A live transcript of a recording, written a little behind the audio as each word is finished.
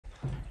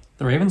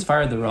The Ravens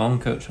fired the wrong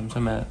coach. I'm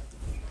so mad.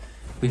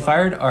 We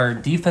fired our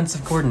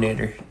defensive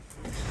coordinator.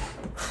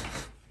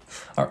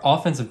 Our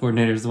offensive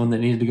coordinator is the one that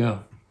needed to go.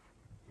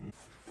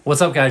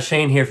 What's up, guys?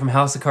 Shane here from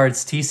House of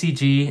Cards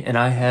TCG, and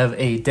I have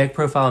a deck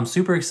profile I'm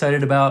super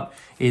excited about.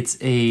 It's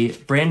a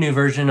brand new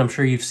version. I'm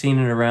sure you've seen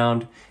it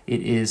around.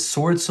 It is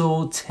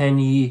Swordsoul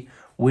Tenyi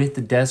with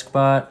the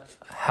Deskbot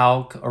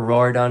Halq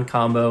Auroradon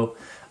combo.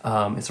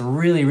 It's a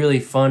really,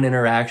 really fun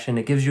interaction.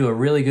 It gives you a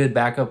really good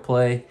backup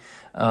play.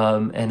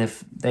 And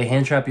if they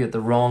hand trap you at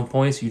the wrong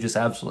points, you just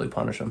absolutely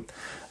punish them.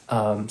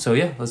 So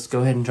yeah, let's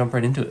go ahead and jump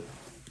right into it.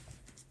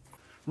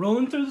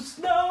 Rolling through the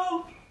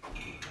snow.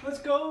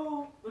 Let's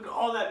go. Look at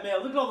all that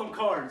mail. Look at all them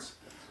cards.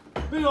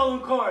 Look at all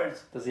them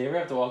cards. Does he ever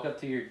have to walk up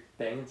to your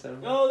thing and say,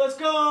 "Yo, let's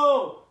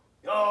go."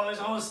 Oh, there's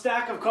a whole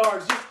stack of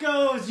cards. Let's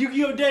go. It's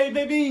Yu-Gi-Oh day,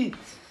 baby.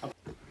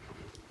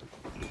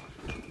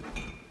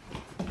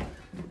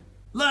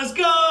 Let's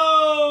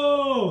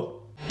go.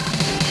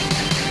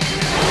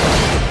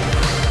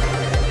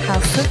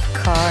 House of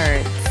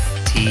Cards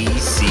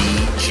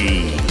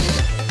TCG.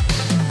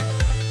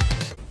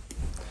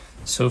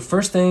 So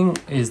first thing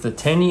is the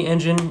Tenyi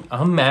engine.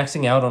 I'm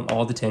maxing out on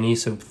all the Tenyi.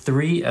 So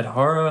 3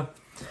 Adhara,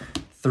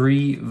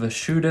 3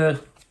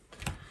 Vashuda,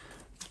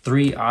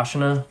 3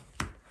 Ashina.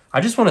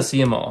 I just want to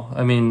see them all.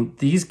 I mean,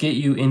 these get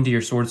you into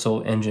your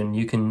Swordsoul engine.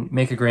 You can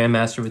make a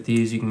Grandmaster with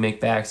these. You can make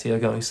Baxia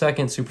going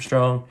second, super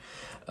strong.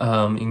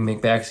 You can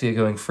make Baxia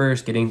going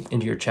first, getting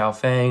into your Chow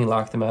Fang,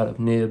 lock them out of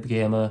Nib,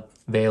 Gamma,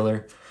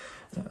 Valor.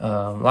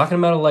 Locking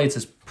them out of Lights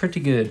is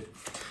pretty good.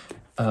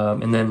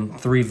 And then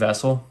 3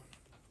 Vessel.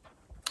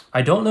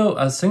 I don't know,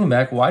 I was thinking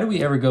back, why do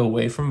we ever go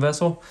away from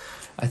Vessel?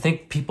 I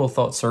think people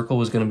thought Circle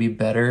was going to be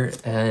better,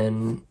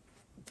 and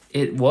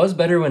it was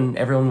better when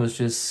everyone was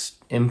just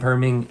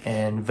imperming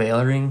and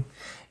veiling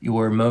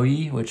your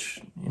Moyi, which,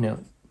 you know,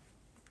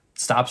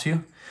 stops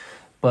you,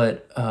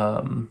 but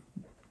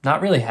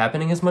not really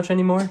happening as much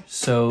anymore.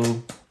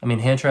 So, I mean,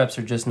 hand traps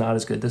are just not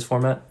as good this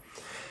format.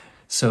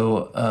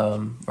 So,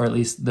 or at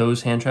least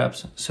those hand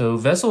traps. So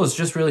Vessel is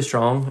just really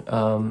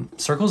strong.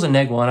 Circle's a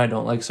neg 1. I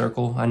don't like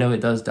Circle. I know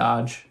it does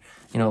dodge.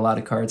 You know, a lot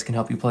of cards can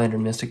help you play under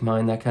Mystic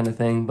Mind, that kind of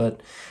thing. But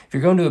if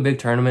you're going to a big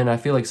tournament, I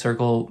feel like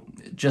Circle,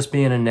 just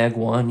being a neg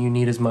 1, you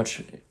need as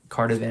much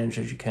card advantage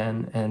as you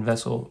can, and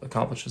Vessel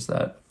accomplishes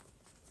that.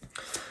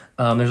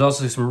 There's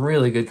also some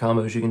really good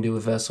combos you can do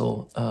with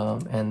Vessel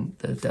and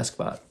the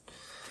Deskbot.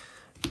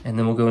 And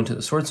then we'll go into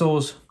the Sword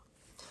Souls.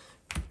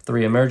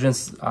 3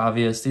 Emergence,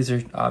 obvious. These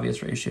are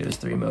obvious ratios.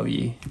 3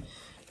 Moyi,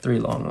 3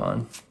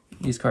 Longmon.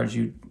 These cards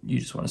you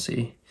just want to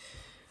see.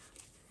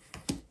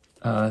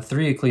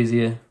 3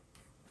 Ecclesia.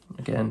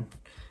 Again,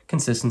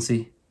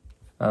 consistency.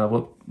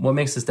 What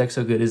makes this deck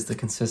so good is the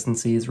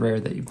consistency. It's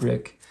rare that you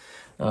brick.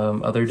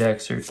 Other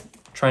decks are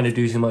trying to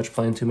do too much,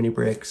 playing too many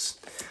bricks.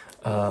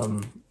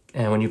 And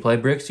when you play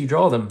bricks, you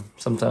draw them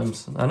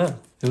sometimes. I know.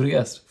 Who would have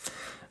guessed?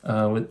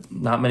 With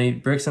not many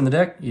bricks in the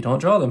deck, you don't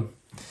draw them.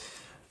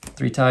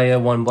 3 Taya,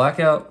 1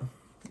 Blackout.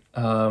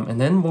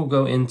 And then we'll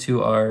go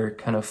into our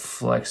kind of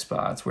flex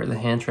spots where the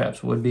hand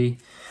traps would be.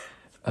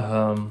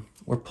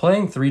 We're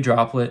playing 3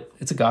 Droplet.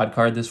 It's a god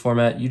card, this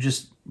format.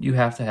 You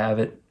have to have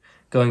it.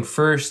 Going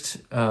first,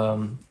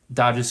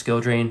 dodges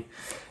skill drain.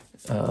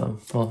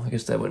 Well, I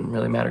guess that wouldn't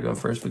really matter going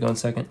first, but going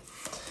second.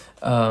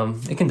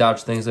 It can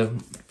dodge things though,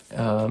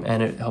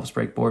 and it helps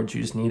break boards.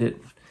 You just need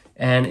it.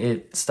 And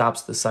it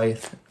stops the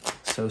Scythe.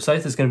 So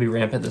Scythe is going to be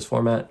rampant this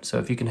format. So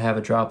if you can have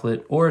a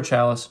Droplet or a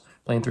Chalice,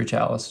 playing 3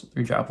 Chalice,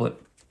 3 Droplet,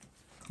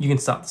 you can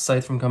stop the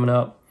Scythe from coming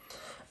up.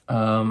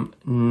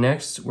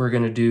 Next, we're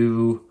going to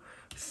do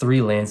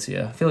 3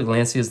 Lancia. I feel like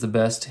Lancia is the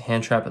best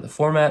hand trap of the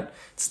format.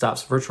 It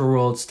stops Virtual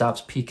World,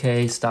 stops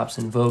PK, stops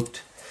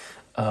Invoked.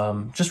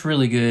 Just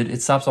really good.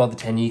 It stops all the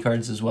Tenyi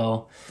cards as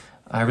well.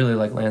 I really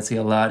like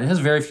Lancia a lot. It has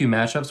very few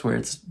matchups where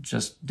it's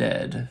just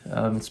dead.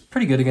 It's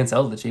pretty good against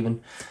Eldritch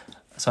even.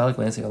 So I like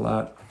Lancia a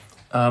lot.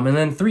 And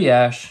then 3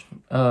 Ash.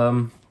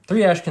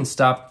 3 Ash can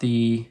stop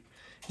the...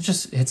 It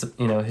just hits,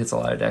 you know, hits a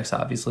lot of decks,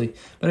 obviously.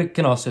 But it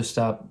can also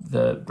stop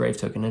the Brave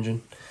Token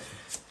engine.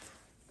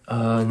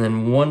 And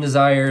then 1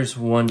 Desires,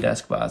 1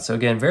 Deskbot. So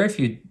again, very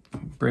few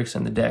bricks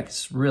in the deck.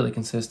 It's really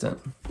consistent.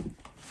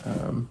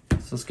 So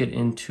let's get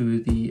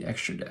into the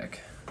extra deck.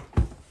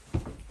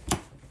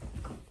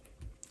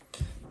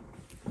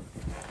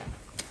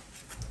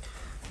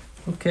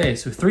 Okay,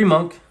 so 3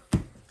 Monk.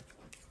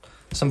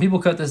 Some people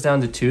cut this down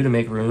to 2 to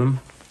make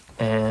room,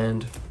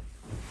 and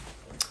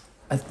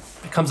it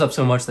comes up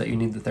so much that you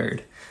need the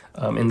 3rd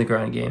in the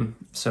grind game.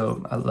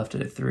 So I left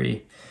it at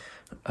 3.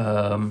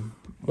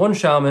 1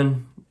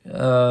 Shaman.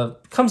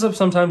 Comes up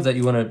sometimes that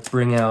you want to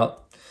bring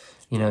out,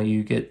 you know,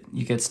 you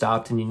get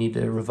stopped and you need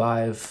to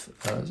revive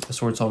a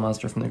Sword Soul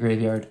monster from the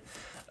graveyard.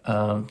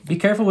 Be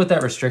careful with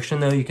that restriction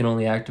though. You can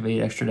only activate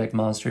extra deck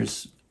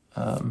monsters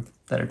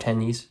that are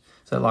Tenyis,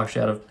 so that locks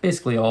you out of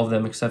basically all of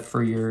them except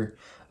for your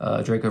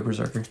Draco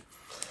Berserker.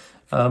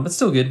 But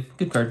still good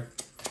card.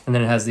 And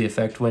then it has the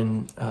effect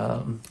when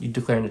you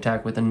declare an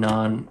attack with a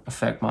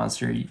non-effect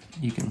monster,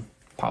 you can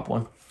pop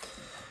one.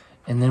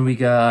 And then we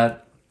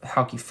got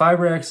Halq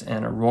Fibrex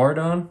and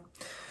Auroradon.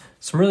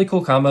 Some really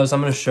cool combos. I'm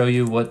going to show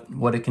you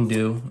what it can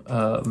do.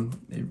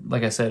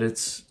 Like I said,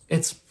 it's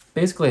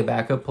basically a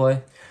backup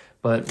play,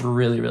 but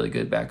really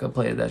good backup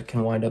play that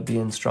can wind up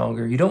being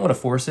stronger. You don't want to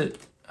force it.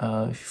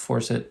 If you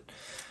force it,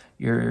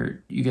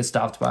 you get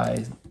stopped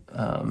by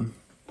an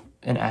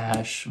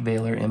Ash,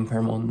 Veiler,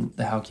 Impermal, and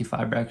the Halq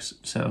 5-Rex.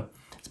 So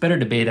it's better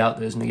to bait out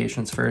those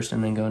negations first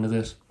and then go into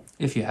this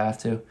if you have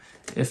to.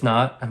 If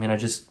not, I mean, I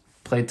just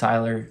played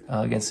Tyler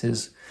against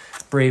his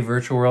Brave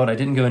Virtual World. I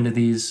didn't go into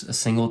these a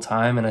single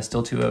time, and I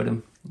still 2-0'd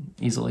him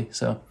easily.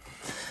 So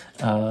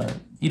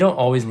you don't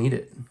always need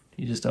it.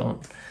 You just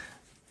don't.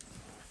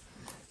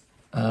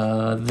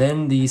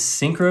 Then the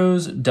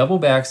Synchros, double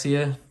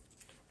Baxia,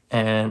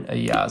 and a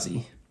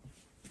Yazi.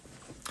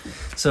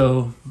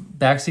 So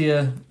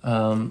Baxia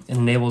it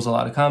enables a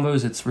lot of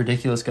combos. It's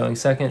ridiculous going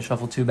second.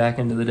 Shuffle 2 back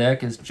into the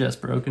deck is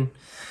just broken.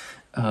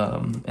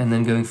 And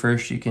then going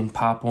first, you can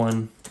pop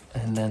one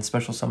and then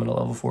special summon a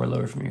level 4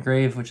 lower from your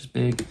grave, which is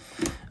big.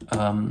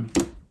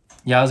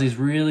 Yazi's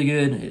really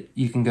good.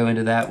 You can go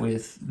into that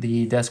with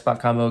the Deskbot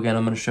combo. Again,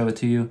 I'm going to show it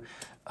to you.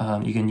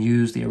 You can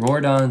use the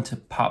Auroradon to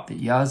pop the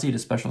Yazi to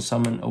special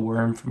summon a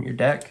worm from your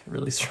deck.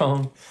 Really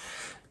strong.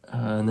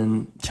 And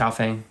then Chao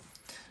Fang.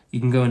 You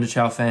can go into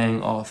Chao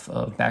Fang off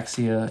of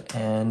Baxia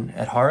and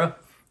Adhara,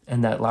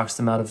 and that locks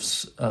them out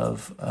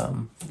of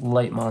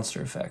light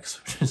monster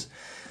effects, which is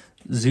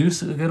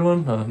Zeus, a good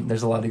one.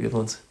 There's a lot of good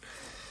ones.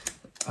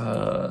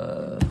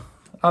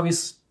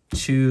 Obvious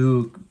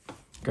 2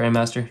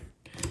 Grandmaster.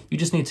 You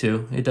just need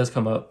 2. It does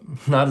come up.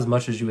 Not as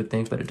much as you would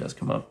think, but it does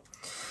come up.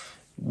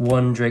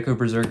 1 Draco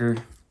Berserker.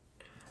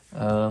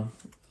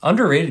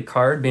 Underrated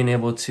card, being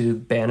able to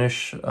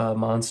banish a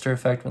monster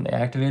effect when they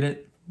activate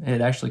it.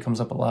 It actually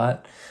comes up a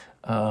lot.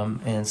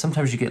 And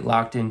sometimes you get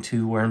locked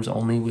into worms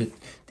only with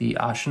the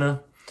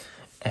Ashina,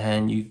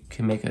 and you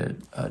can make a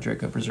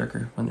Draco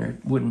Berserker when there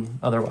wouldn't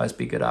otherwise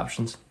be good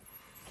options.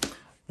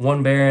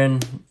 1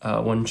 Baron,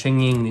 1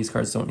 Qingying. These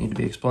cards don't need to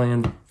be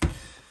explained.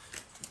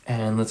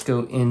 And let's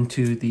go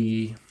into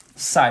the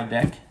side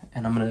deck,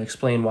 and I'm going to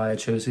explain why I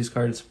chose these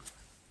cards.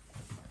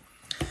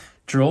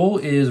 Droll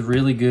is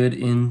really good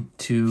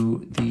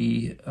into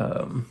the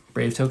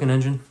Brave token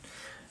engine.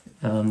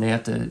 They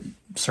have to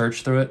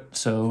search through it,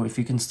 so if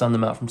you can stun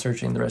them out from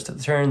searching the rest of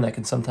the turn, that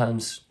can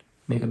sometimes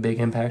make a big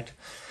impact.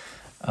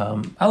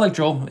 I like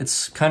Droll.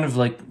 It's kind of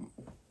like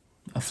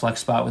a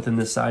flex spot within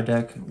this side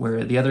deck,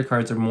 where the other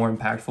cards are more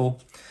impactful,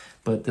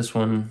 but this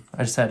one,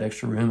 I just had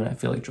extra room, and I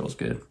feel like Droll's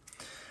good.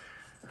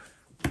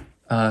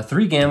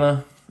 3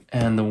 Gamma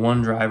and the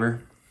 1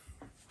 Driver.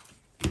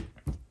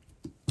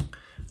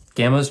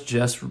 Gamma's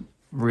just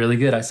really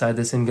good. I side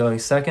this in going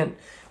second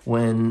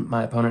when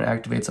my opponent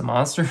activates a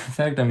monster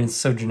effect. I mean, it's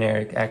so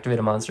generic. Activate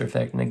a monster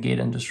effect, negate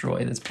and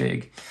destroy. That's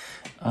big.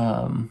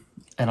 And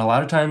a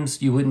lot of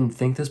times you wouldn't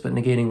think this, but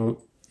negating,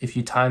 if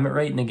you time it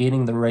right,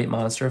 negating the right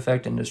monster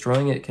effect and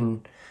destroying it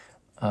can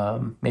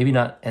maybe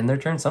not end their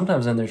turn,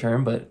 sometimes end their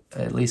turn, but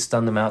at least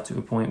stun them out to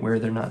a point where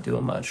they're not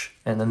doing much.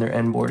 And then their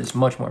end board is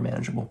much more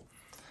manageable.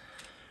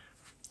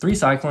 3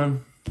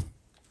 Cyclone.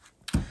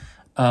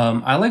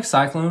 I like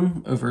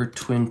Cyclone over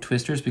Twin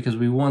Twisters because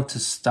we want to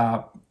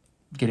stop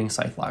getting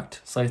Scythe locked.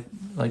 Scythe,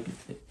 like,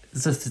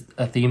 it's just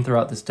a theme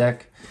throughout this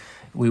deck.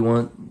 We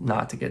want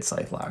not to get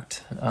Scythe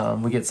locked.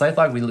 We get Scythe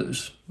locked, we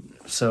lose.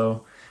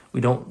 So we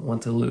don't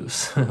want to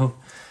lose.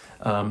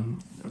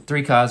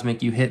 3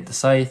 Cosmic, you hit the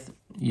Scythe,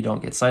 you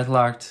don't get Scythe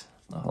locked.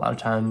 A lot of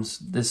times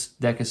this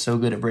deck is so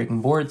good at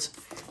breaking boards,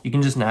 you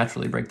can just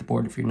naturally break the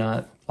board if you're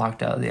not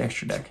locked out of the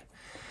extra deck.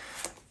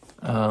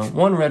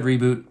 1 Red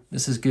Reboot.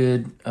 This is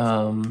good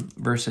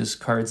versus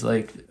cards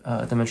like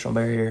Dimensional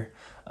Barrier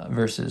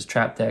versus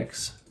Trap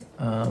decks.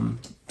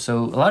 So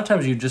a lot of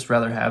times you'd just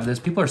rather have this.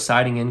 People are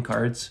siding in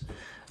cards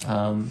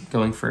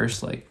going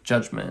first, like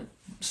Judgment,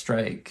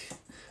 Strike,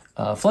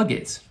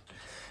 Floodgates.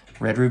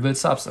 Red Reboot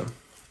stops them.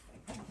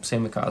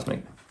 Same with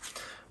Cosmic.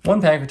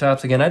 1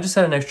 Pankratops. Again, I just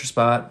had an extra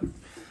spot.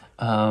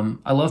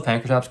 I love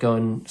Pankratops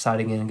going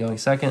siding in and going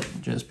second.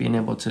 Just being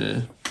able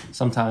to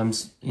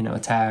sometimes,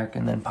 attack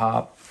and then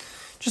pop.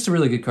 Just a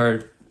really good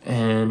card.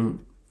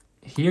 And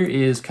here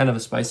is kind of a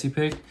spicy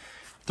pick.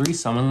 3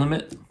 Summon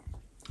Limit.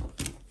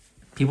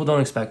 People don't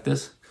expect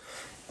this.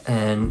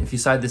 And if you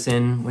side this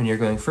in when you're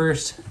going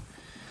first,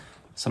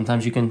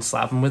 sometimes you can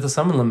slap them with a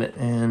Summon Limit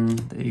and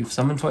they've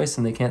summoned twice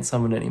and they can't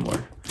summon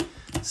anymore.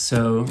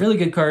 So really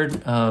good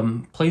card.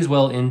 Plays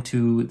well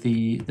into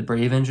the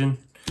Brave engine.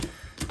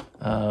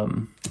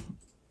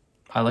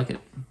 I like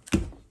it.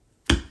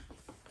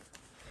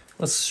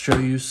 Let's show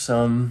you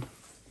some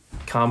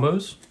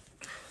combos.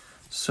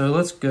 So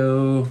let's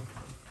go.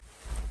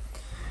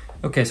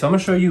 Okay, so I'm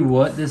gonna show you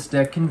what this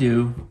deck can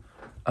do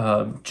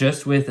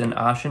just with an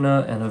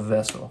Ashina and a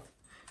Vessel.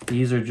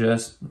 These are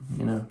just,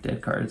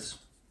 dead cards.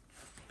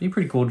 Be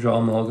pretty cool to draw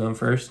them all going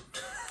first.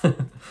 If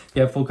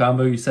you have full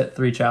combo, you set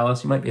 3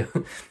 Chalice, you might be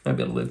able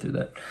to live through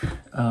that.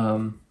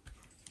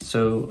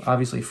 So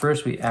obviously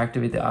first we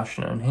activate the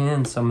Ashina in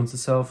hand, summons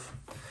itself,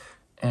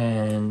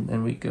 and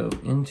then we go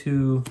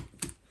into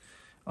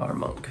our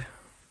Monk.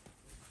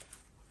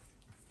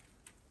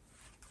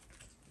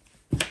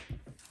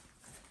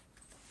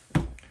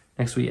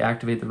 Next, we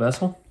activate the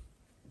vessel.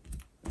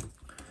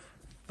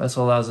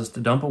 Vessel allows us to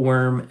dump a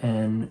worm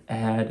and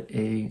add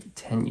a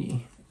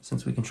Tenyi,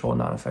 since we control a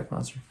non-effect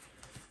monster.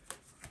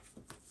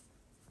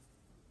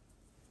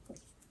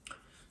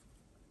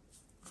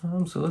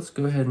 So let's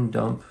go ahead and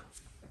dump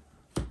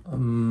a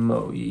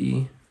Moe.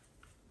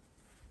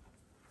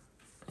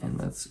 And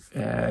let's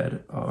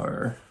add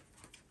our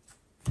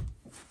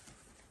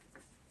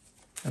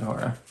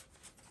Adhara.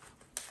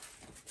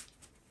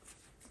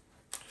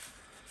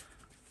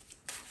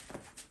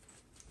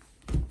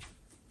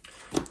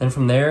 And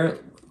from there,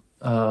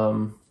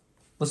 so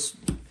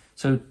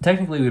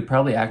technically we'd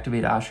probably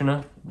activate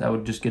Ashina. That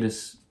would just get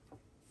us,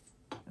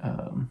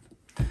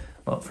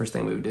 well, first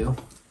thing we would do,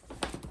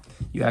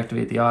 you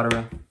activate the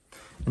Adhara,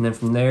 and then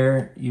from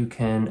there you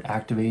can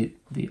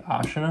activate the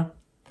Ashina.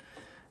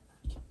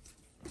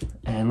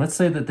 And let's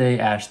say that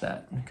they ash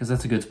that, because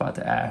that's a good spot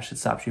to ash. It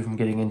stops you from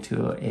getting into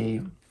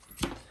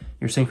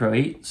your Synchro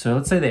 8. So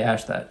let's say they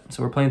ash that.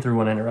 So we're playing through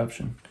one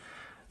interruption.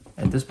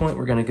 At this point,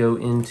 we're going to go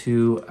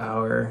into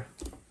our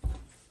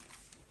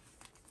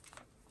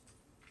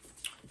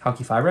Halq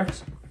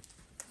 5-Rex.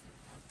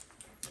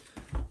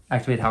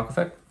 Activate Halq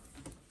effect.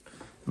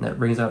 And that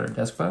brings out our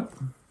desk file.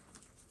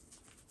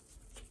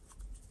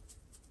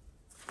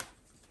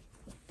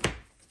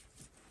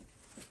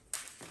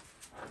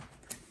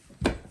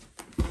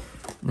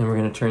 Then we're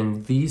going to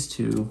turn these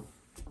two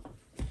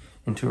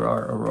into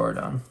our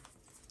Auroradon.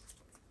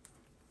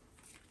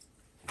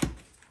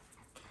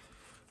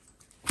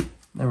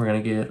 Then we're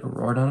going to get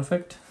Auroradon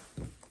effect.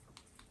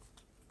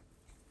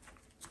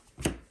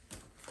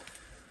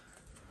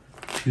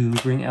 To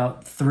bring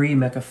out 3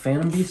 Mecha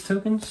Phantom Beast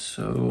tokens.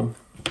 So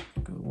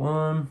go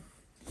 1.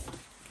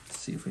 Let's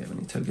see if we have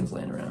any tokens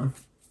laying around.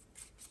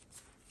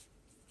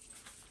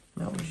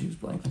 No, we'll just use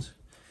blankets.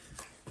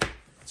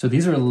 So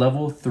these are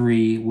level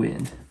 3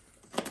 wind.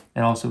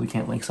 And also we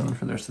can't link summon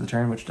for the rest of the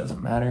turn, which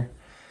doesn't matter.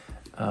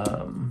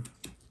 And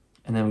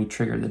then we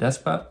trigger the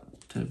despot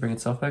to bring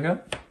itself back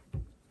up.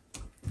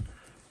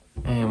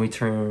 And we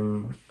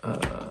turn,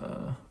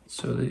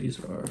 so these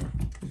are,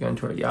 we go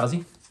into our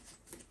Yazi.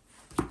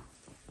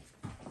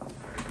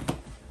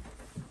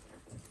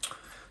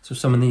 So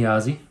summon the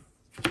Yazi.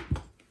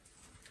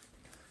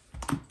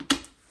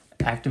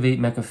 Activate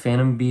Mecha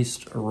Phantom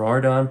Beast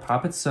Auroradon,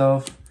 pop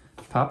itself,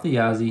 pop the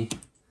Yazi.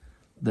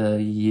 The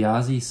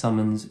Yazi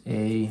summons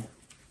a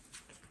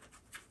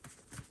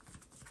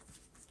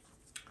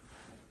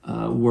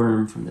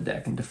worm from the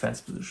deck in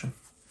defense position.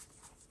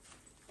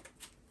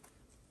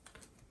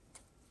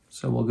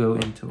 So we'll go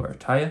into our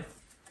Taya.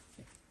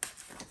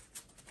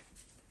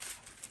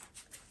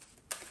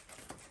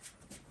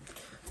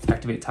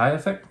 Activate Taya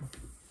effect.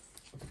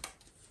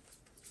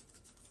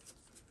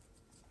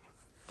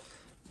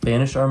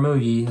 Banish our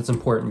Moyi. That's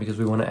important because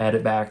we want to add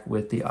it back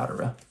with the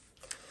Adhara.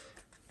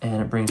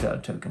 And it brings out a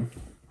token.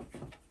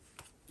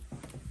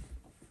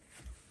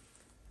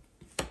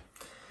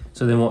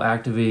 So then we'll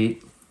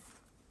activate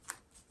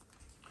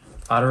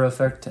Adhara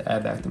effect to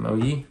add back the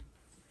Moyi.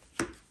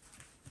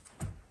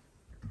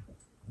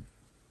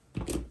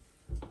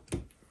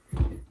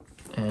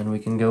 And we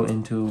can go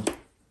into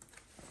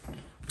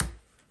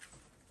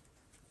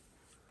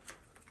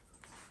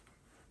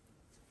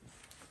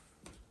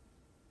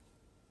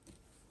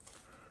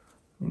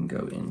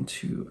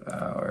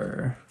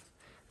our,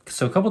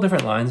 so a couple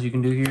different lines you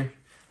can do here.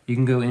 You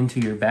can go into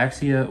your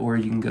Baxia or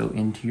you can go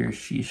into your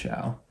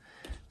Shishao.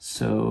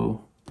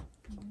 So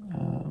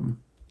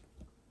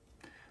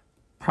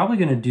probably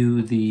gonna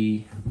do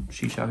the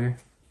Shishao here.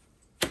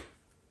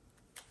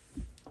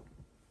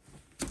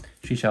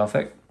 Shishao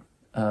effect.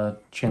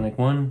 Chain link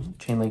 1,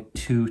 chain link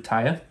 2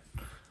 Taya.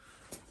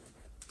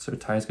 So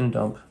Taya's gonna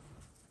dump.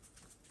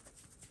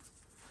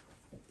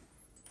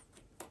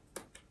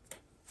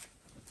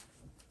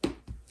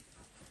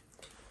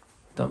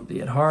 Dump the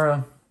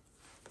Adhara.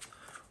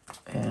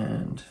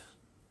 And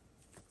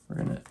we're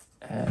gonna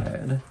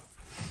add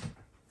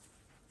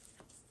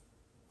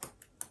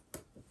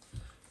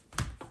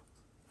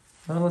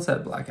let's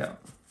add Blackout.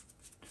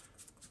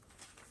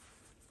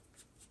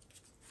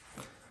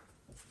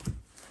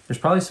 There's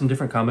probably some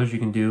different combos you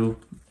can do,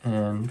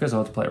 and you guys will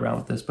have to play around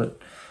with this, but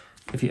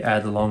if you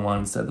add the long one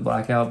instead of the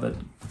Blackout, but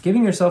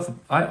giving yourself,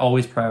 I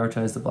always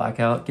prioritize the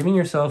Blackout. Giving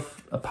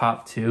yourself a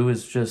pop 2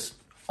 is just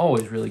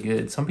always really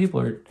good. Some people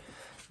are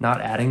not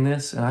adding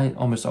this, and I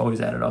almost always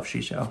add it off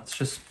Shishao. It's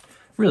just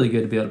really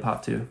good to be able to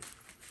pop 2.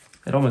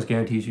 It almost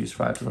guarantees you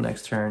survive to the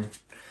next turn.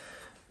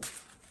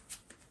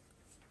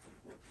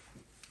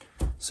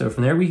 So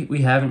from there,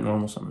 we haven't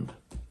normal summoned.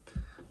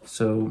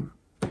 So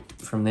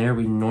from there,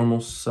 we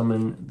normal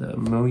summon the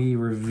Moyi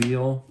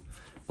Reveal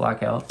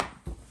Blackout.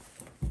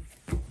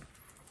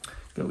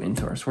 Go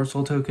into our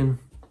Swordsoul token,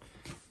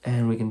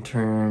 and we can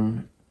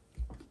turn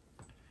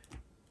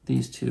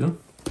these 2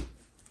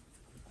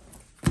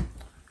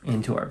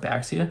 into our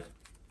Baxia.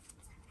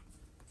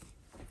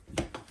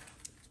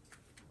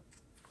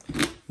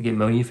 We get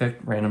Moyi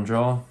effect, random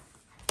draw,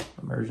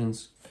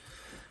 emergence.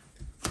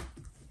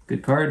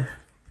 Good card.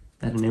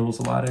 That enables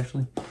a lot,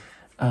 actually.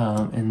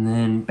 And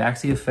then back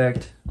to the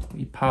effect,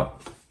 we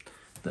pop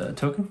the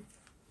token,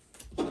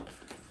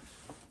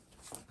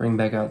 bring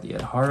back out the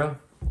Adhara,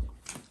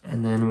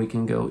 and then we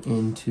can go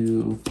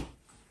into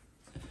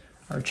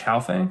our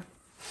Chaofeng.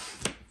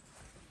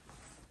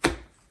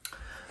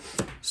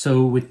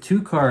 So with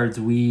 2 cards,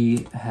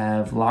 we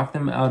have locked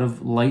them out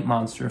of light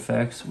monster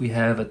effects. We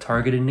have a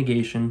targeted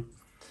negation.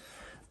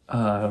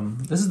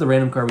 This is the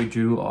random card we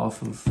drew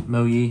off of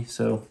Mo-Yi,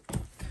 so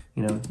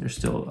you know there's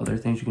still other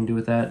things you can do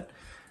with that.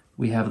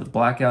 We have the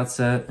blackout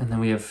set, and then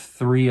we have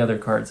 3 other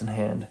cards in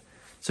hand.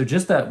 So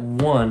just that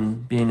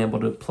one being able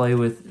to play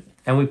with,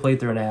 and we played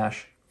through an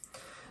Ash.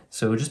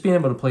 So just being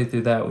able to play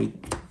through that,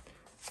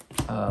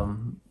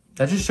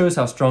 that just shows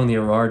how strong the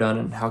Aurardon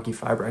and Halq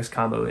Fibrax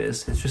combo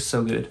is. It's just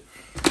so good.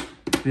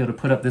 To be able to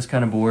put up this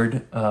kind of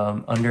board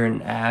under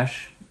an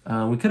Ash.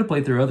 We could have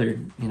played through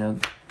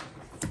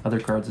other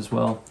cards as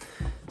well.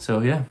 So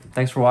yeah,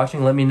 thanks for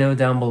watching. Let me know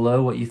down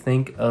below what you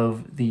think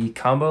of the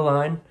combo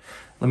line.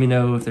 Let me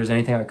know if there's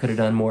anything I could have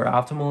done more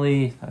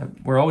optimally.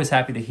 We're always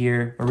happy to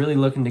hear. We're really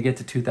looking to get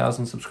to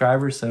 2,000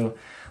 subscribers, so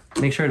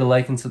make sure to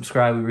like and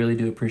subscribe. We really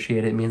do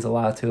appreciate it. It means a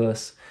lot to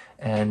us.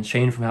 And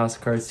Shane from House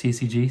of Cards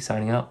TCG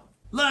signing out.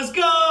 Let's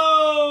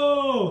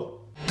go!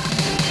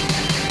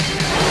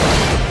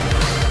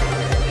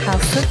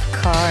 House of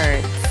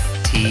Cards.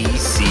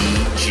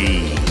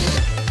 TCG.